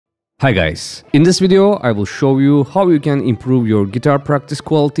Hi guys, in this video I will show you how you can improve your guitar practice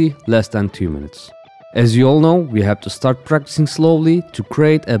quality less than 2 minutes. As you all know, we have to start practicing slowly to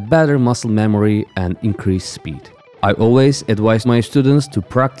create a better muscle memory and increase speed. I always advise my students to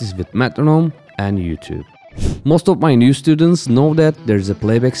practice with metronome and YouTube. Most of my new students know that there is a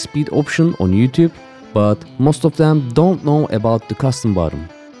playback speed option on YouTube, but most of them don't know about the custom button.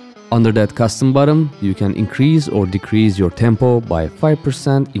 Under that custom button, you can increase or decrease your tempo by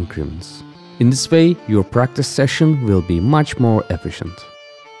 5% increments. In this way, your practice session will be much more efficient.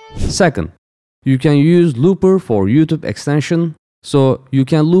 Second, you can use looper for YouTube extension. So you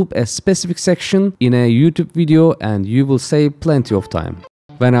can loop a specific section in a YouTube video and you will save plenty of time.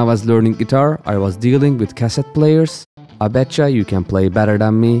 When I was learning guitar, I was dealing with cassette players. I betcha you can play better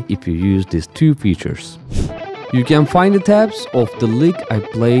than me if you use these two features. You can find the tabs of the lick I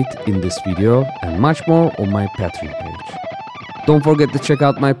played in this video and much more on my Patreon page. Don't forget to check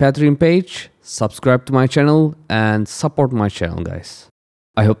out my Patreon page, subscribe to my channel and support my channel, guys.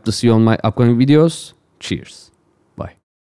 I hope to see you on my upcoming videos. Cheers!